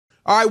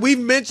All right, we've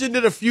mentioned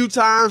it a few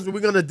times, but we're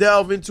going to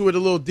delve into it a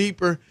little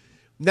deeper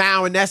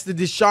now, and that's the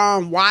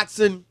Deshaun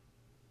Watson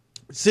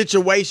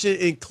situation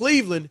in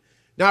Cleveland.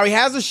 Now, he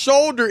has a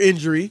shoulder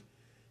injury,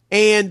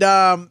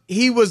 and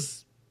he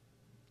was,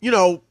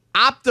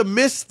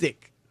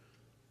 optimistic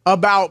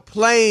about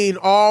playing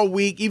all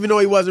week, even though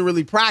he wasn't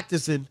really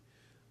practicing.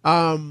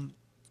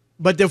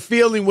 But the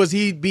feeling was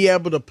he'd be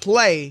able to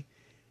play.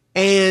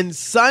 And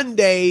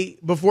Sunday,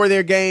 before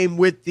their game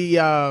with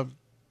the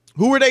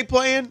who were they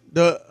playing?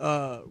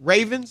 The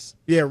Ravens?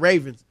 Yeah,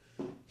 Ravens.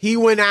 He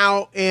went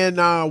out and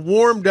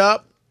warmed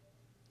up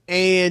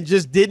and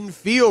just didn't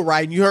feel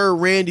right. And you heard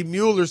Randy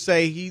Mueller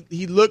say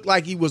he looked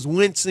like he was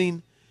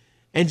wincing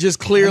and just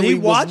clearly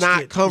was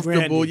not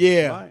comfortable,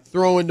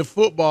 throwing the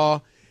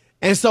football.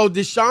 And so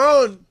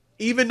Deshaun,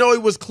 even though he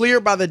was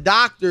cleared by the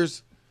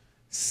doctors,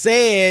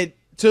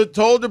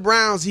 told the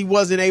Browns he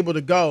wasn't able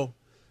to go.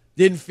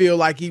 Didn't feel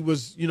like he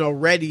was,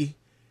 ready.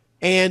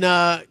 And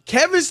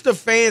Kevin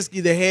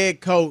Stefanski, the head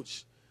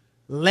coach,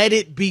 let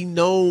it be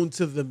known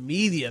to the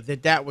media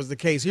that was the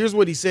case. Here's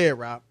what he said,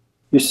 Rob.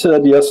 You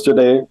said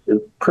yesterday,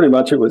 pretty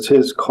much it was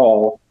his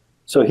call.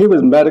 So he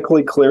was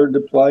medically cleared to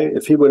play.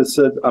 If he would have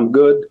said, I'm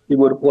good, he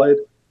would have played?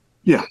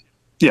 Yeah.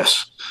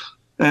 Yes.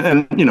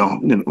 And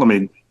let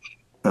me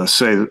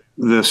say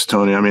this,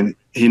 Tony. I mean,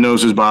 he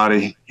knows his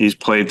body. He's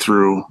played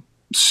through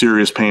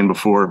serious pain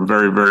before,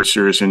 very, very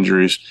serious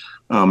injuries.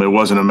 It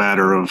wasn't a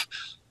matter of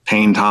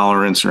pain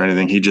tolerance or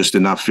anything. He just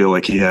did not feel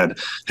like he had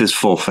his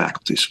full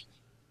faculties.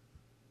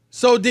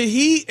 So did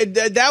he?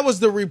 That was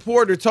the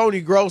reporter Tony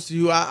Grossi,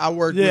 who I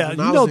worked with. Yeah, you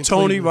know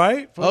Tony,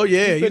 right? Oh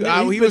yeah,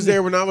 he was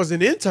there when I was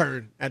an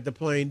intern at the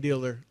Plain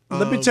Dealer.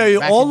 Let me tell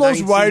you, all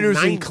those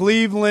writers in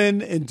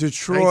Cleveland and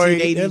Detroit,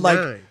 they're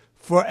like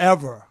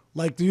forever.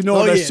 Like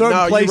there's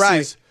certain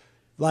places.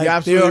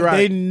 Like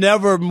they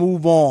never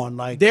move on.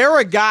 Like there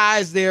are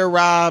guys there,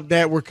 Rob,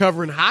 that were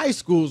covering high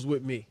schools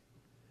with me,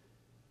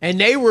 and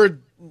they were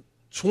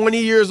 20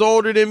 years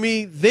older than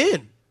me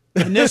then,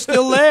 and they're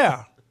still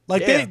there.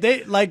 Like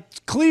they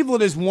like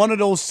Cleveland is one of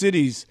those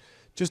cities,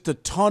 just a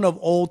ton of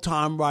old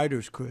time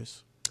writers,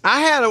 Chris. I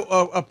had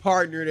a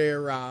partner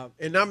there, Rob,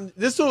 and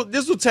this will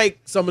take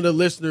some of the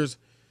listeners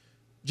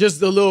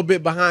just a little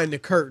bit behind the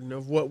curtain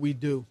of what we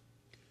do.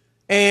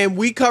 And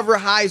we cover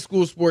high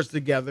school sports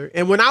together.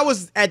 And when I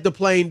was at the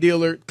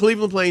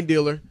Cleveland Plain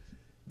Dealer,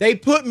 they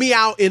put me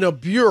out in a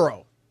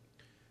bureau.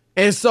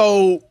 And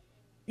so,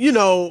 we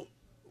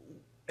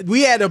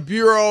had a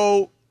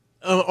bureau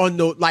on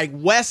the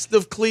west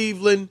of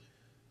Cleveland,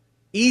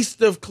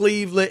 east of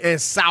Cleveland, and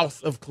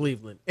south of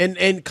Cleveland,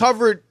 and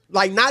covered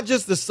not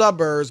just the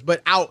suburbs,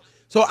 but out.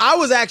 So I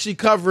was actually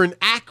covering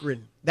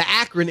Akron, the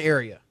Akron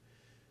area.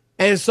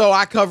 And so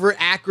I covered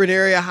Akron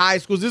area high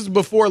schools. This is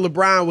before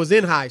LeBron was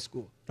in high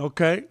school.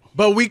 Okay.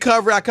 But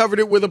I covered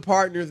it with a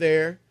partner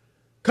there.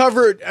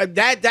 Covered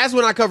that's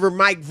when I covered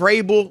Mike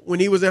Vrabel when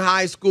he was in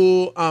high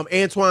school,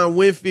 Antoine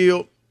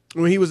Winfield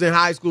when he was in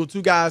high school,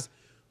 two guys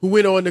who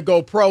went on to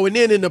go pro. And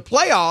then in the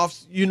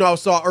playoffs,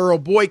 saw Earl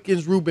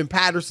Boykins, Ruben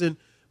Patterson,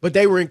 but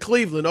they were in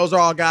Cleveland. Those are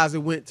all guys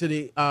that went to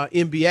the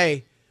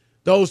NBA,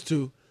 those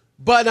two.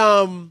 But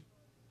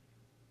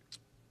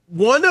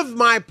one of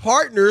my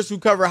partners who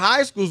covered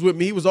high schools with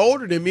me, he was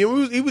older than me,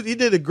 and he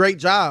did a great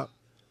job.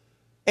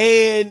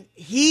 And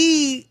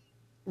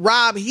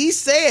Rob, he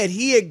said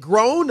he had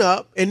grown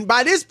up, and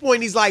by this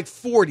point he's like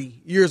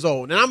 40 years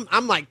old, and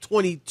I'm like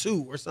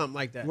 22 or something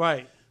like that.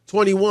 Right.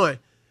 21.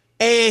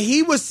 And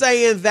he was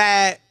saying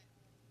that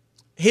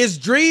his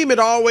dream had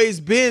always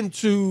been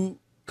to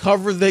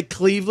cover the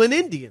Cleveland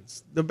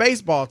Indians, the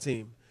baseball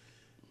team.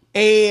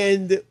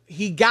 And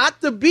he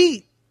got the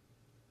beat.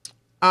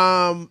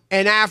 And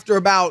after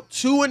about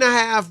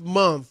 2.5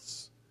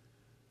 months,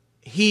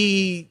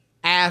 he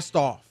asked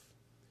off.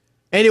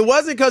 And it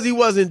wasn't because he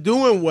wasn't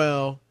doing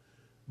well,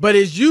 but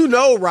as you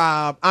know,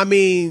 Rob, I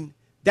mean,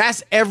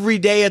 that's every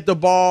day at the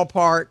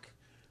ballpark.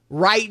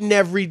 Writing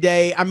every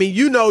day. I mean,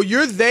 you're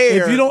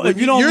there. If you don't love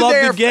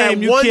the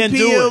game, you can't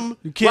do it.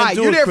 You can't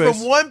do it, You're there Chris.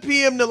 from 1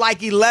 p.m. to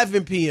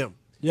 11 p.m.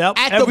 Yep.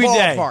 At the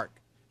ballpark.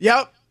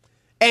 Yep.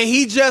 And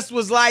he just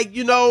was like,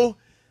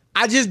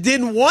 I just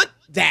didn't want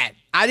that.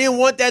 I didn't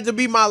want that to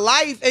be my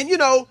life. And,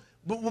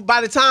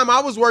 by the time I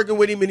was working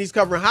with him and he's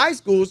covering high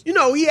schools,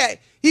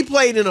 he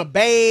played in a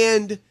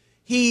band.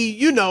 He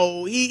had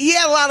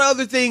a lot of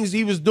other things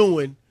he was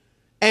doing.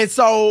 And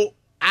so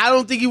I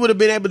don't think he would have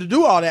been able to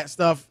do all that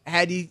stuff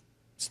had he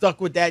stuck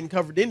with that and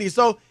covered Indy.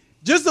 So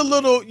just a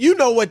little,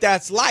 what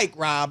that's like,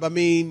 Rob. I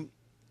mean,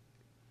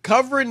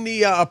 covering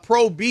the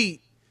pro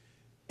beat,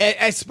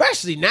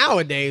 especially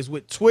nowadays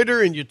with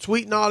Twitter and you're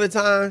tweeting all the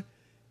time,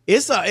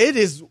 it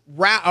is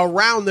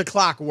around the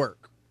clock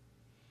work.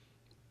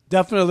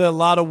 Definitely a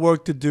lot of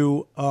work to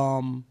do.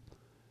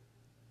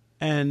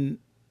 And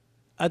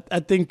I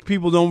think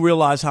people don't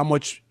realize how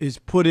much is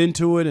put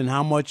into it and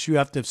how much you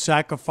have to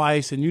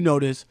sacrifice. And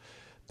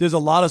there's a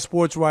lot of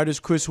sports writers,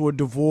 Chris, who are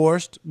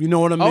divorced. You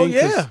know what I mean? Oh,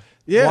 yeah.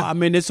 Yeah. Well, I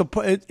mean, it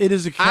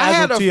is a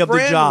casualty of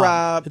the job.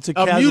 Rob, it's a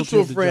casualty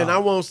mutual of the friend. job. I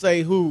won't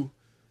say who,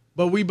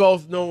 but we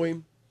both know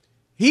him.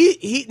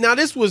 Now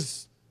this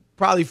was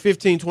probably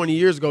 15, 20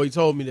 years ago. He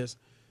told me this.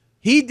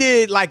 He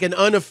did like an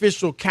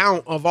unofficial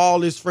count of all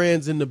his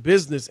friends in the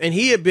business, and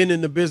he had been in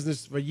the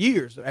business for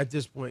years at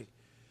this point.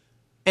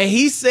 And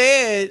he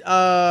said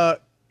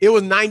it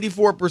was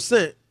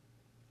 94%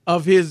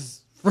 of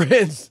his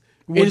friends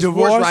in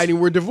sports writing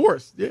were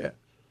divorced. Yeah.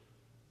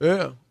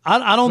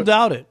 I don't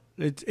doubt it.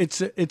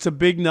 It's a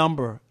big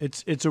number.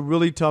 It's a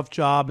really tough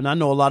job, and I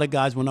know a lot of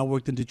guys when I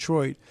worked in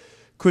Detroit,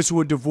 Chris,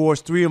 were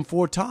divorced 3 and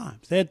 4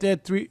 times.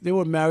 They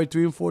were married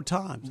 3 and 4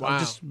 times. Wow. I'd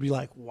just be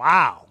like,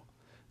 wow.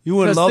 You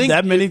were in love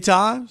that many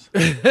times?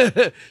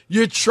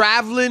 You're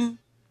traveling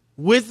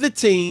with the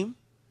team.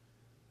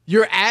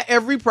 You're at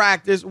every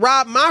practice.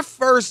 Rob, my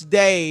first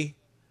day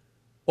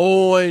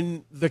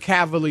on the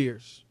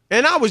Cavaliers,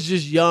 and I was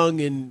just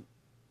young and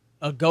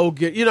a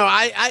go-getter. You know,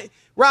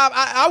 Rob,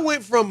 I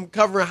went from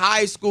covering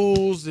high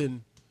schools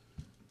and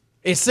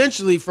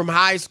essentially from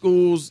high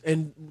schools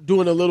and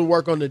doing a little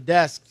work on the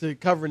desk to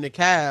covering the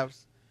Cavs,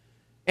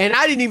 and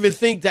I didn't even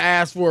think to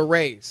ask for a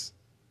raise.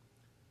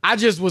 I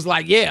just was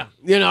like, yeah,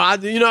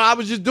 I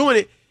was just doing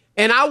it.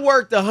 And I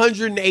worked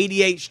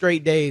 188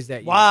 straight days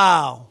that year.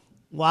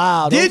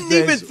 Wow. Didn't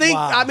even think.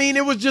 Wow. I mean,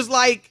 it was just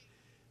like,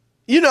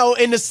 in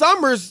the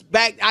summers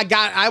back,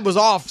 I was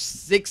off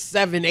 6,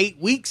 7, 8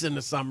 weeks in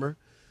the summer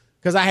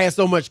because I had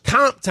so much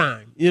comp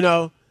time,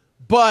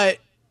 But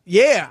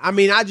yeah, I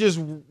mean, I just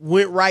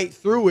went right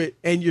through it.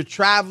 And you're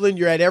traveling,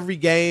 you're at every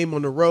game,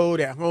 on the road,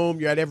 at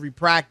home, you're at every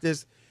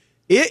practice.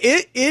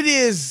 It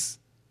is.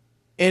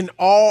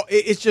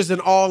 It's just an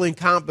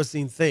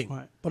all-encompassing thing.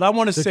 Right. But I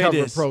want to say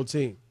this. Pro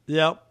team.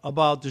 Yep,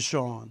 about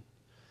Deshaun.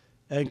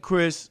 And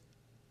Chris,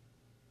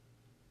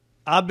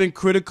 I've been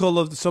critical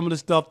of some of the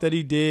stuff that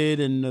he did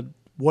and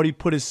what he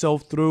put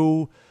himself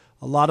through.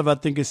 A lot of it, I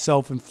think, is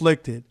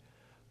self-inflicted.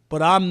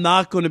 But I'm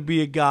not going to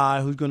be a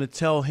guy who's going to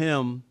tell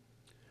him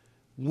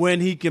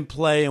when he can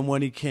play and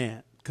when he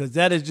can't, because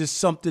that is just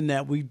something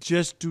that we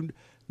just do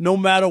no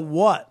matter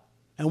what.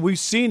 And we've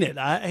seen it.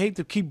 I hate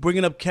to keep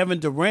bringing up Kevin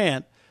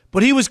Durant,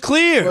 but he was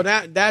clear. Well,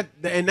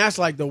 that's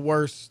like the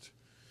worst.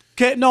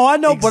 No, I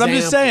know, example. But I'm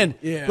just saying,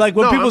 like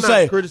when people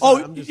say,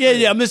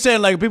 I'm just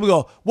saying, like people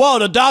go, well,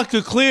 the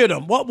doctor cleared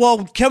him.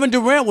 Well, Kevin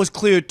Durant was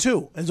cleared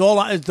too, is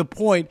the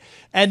point.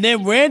 And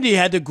then Randy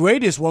had the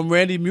greatest one.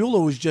 Randy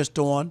Mueller was just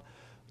on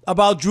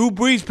about Drew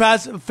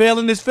Brees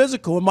failing his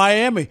physical in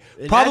Miami.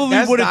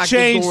 Probably would have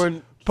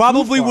changed.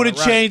 Probably would have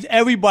changed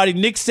everybody.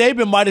 Nick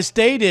Saban might have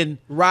stayed in.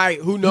 Right.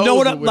 Who knows?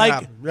 What would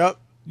happen. Yep.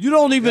 You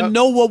don't even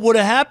know what would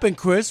have happened,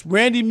 Chris.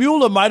 Randy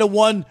Mueller might have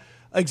won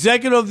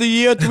Executive of the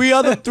Year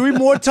three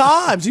more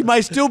times. He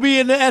might still be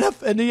in the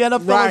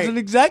NFL as an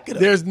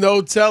executive. There's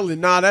no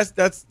telling. Nah,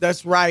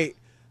 that's right.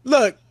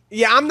 Look,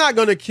 I'm not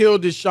gonna kill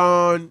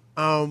Deshaun.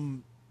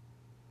 And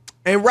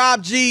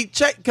Rob G,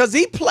 check, because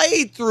he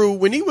played through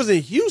when he was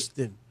in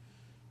Houston.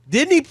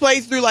 Didn't he play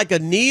through like a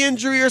knee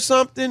injury or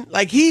something?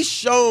 Like he's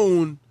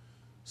shown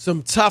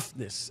some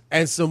toughness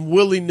and some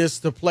willingness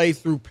to play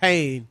through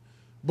pain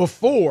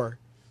before.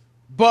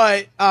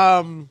 But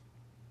I'm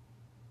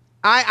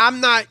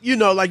not,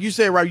 like you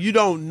said, Rob, you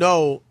don't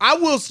know. I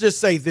will just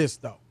say this,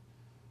 though.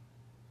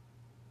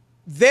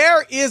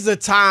 There is a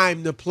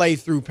time to play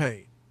through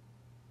pain.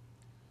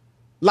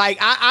 Like,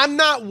 I'm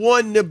not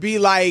one to be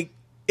like,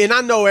 and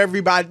I know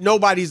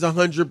nobody's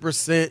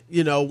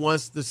 100%,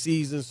 once the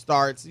season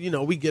starts.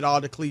 We get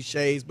all the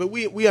cliches, but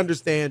we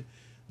understand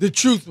the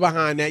truth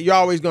behind that. You're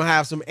always going to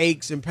have some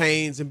aches and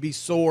pains and be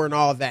sore and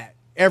all that.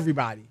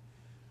 Everybody.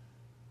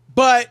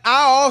 But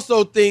I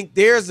also think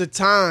there's a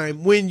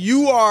time when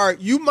you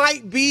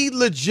might be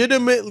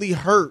legitimately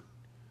hurt,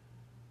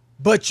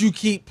 but you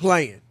keep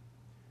playing.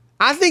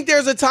 I think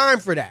there's a time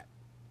for that.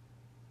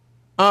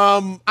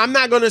 I'm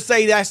not going to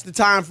say that's the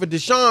time for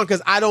Deshaun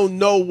because I don't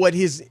know what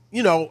his,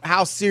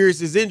 how serious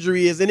his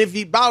injury is.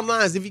 And bottom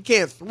line is, if he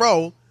can't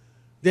throw,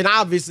 then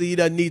obviously he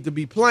doesn't need to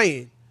be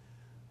playing.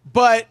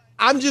 But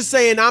I'm just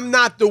saying I'm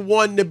not the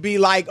one to be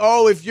like,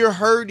 oh, if you're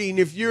hurting,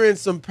 if you're in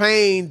some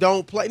pain,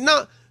 don't play.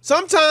 No,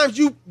 sometimes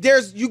you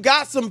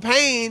got some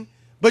pain,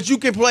 but you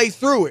can play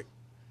through it.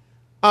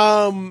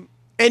 And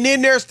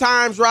then there's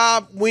times,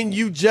 Rob, when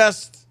you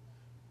just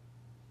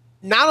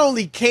not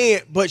only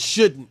can't, but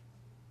shouldn't.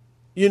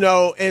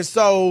 And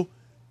so,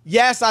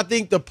 yes, I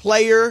think the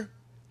player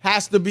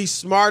has to be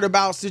smart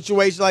about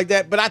situations like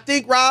that. But I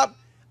think, Rob,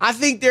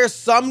 there's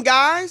some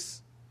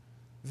guys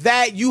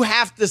that you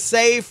have to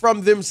save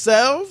from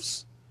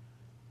themselves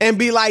and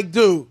be like,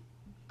 dude,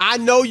 I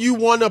know you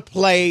want to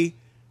play.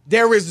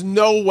 There is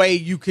no way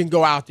you can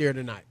go out there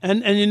tonight.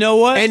 And you know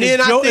what? And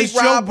then I think,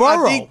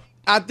 Rob,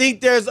 I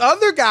think there's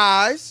other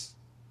guys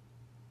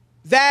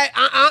that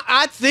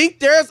I think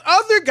there's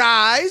other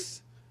guys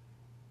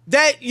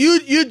that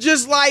you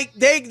just like,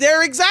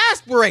 they're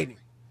exasperating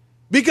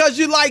because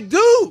you're like,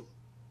 dude,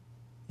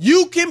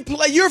 you can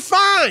play, you're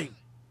fine.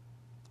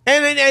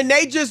 And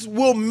they just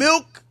will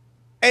milk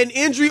an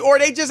injury, or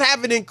they just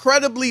have an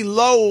incredibly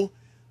low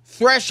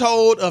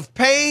threshold of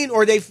pain,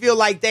 or they feel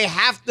like they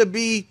have to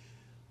be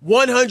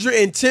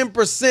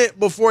 110%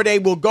 before they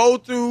will go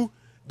through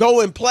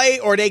go and play,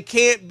 or they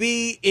can't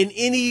be in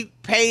any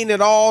pain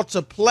at all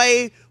to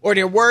play, or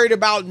they're worried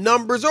about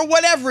numbers or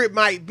whatever it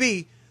might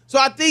be. So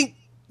I think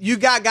you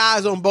got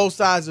guys on both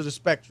sides of the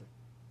spectrum.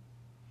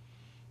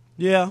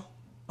 Yeah.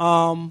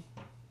 And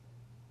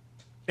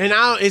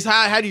it's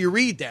how do you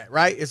read that,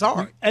 right? It's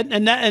hard.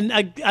 And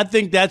I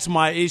think that's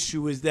my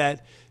issue, is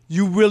that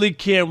you really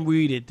can't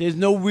read it. There's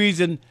no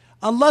reason,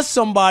 unless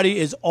somebody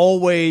is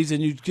always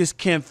and you just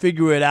can't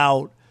figure it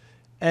out.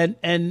 And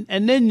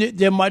then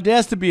there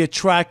has to be a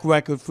track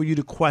record for you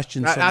to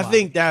question somebody. I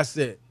think that's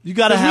it. You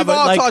got to have. We've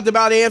all talked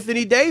about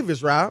Anthony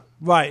Davis, Rob.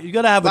 Right. You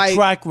got to have a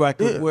track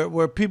record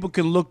where people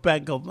can look back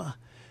and go,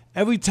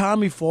 every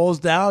time he falls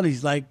down,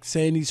 he's like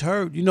saying he's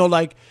hurt.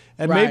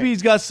 And maybe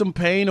he's got some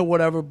pain or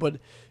whatever, but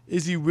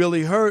is he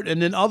really hurt?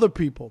 And then other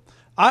people.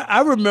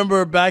 I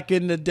remember back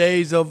in the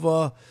days of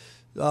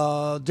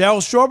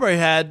Darryl Strawberry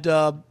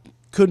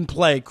couldn't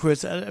play,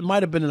 Chris. It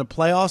might have been in a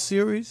playoff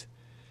series.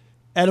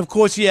 And, of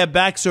course, he had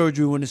back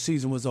surgery when the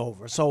season was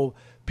over. So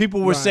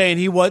people were saying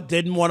he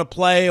didn't want to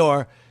play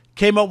or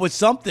came up with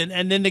something,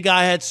 and then the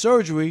guy had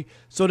surgery,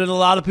 so then a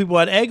lot of people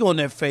had egg on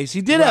their face.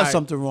 He did have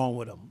something wrong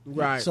with him.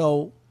 Right.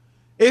 So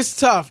it's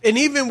tough. And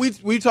even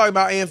we talk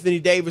about Anthony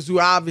Davis,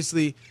 who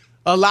obviously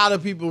a lot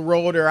of people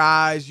roll their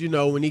eyes,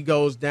 when he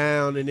goes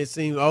down, and it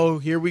seems, oh,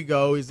 here we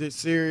go. Is it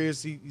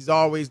serious? He's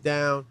always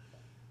down.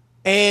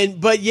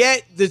 But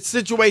yet the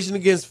situation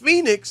against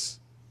Phoenix,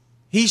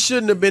 he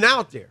shouldn't have been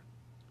out there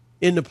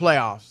in the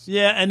playoffs.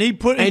 Yeah, and he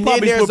probably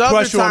put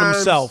pressure on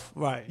himself.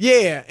 Right.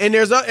 Yeah, and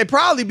and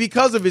probably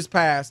because of his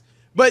past.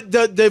 But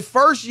the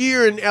first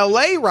year in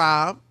L.A.,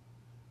 Rob,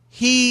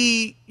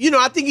 I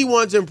think he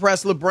wanted to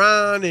impress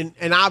LeBron,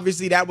 and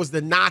obviously that was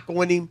the knock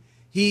on him.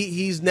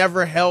 He's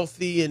never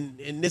healthy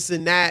and this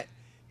and that.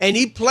 And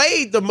he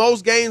played the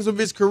most games of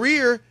his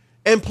career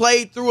and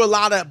played through a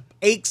lot of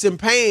aches and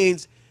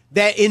pains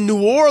that in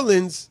New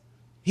Orleans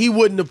he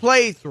wouldn't have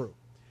played through.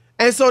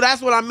 And so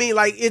that's what I mean.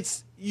 Like,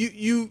 it's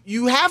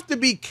you have to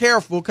be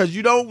careful, because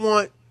you don't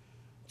want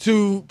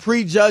to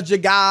prejudge a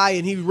guy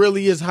and he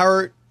really is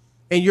hurt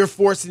and you're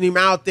forcing him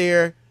out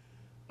there.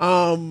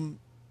 And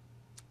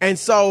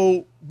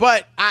so,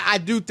 but I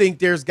do think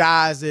there's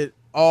guys at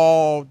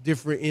all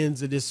different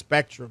ends of this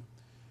spectrum.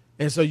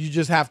 And so you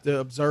just have to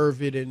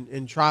observe it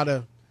and try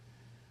to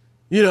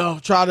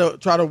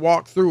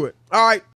walk through it. All right.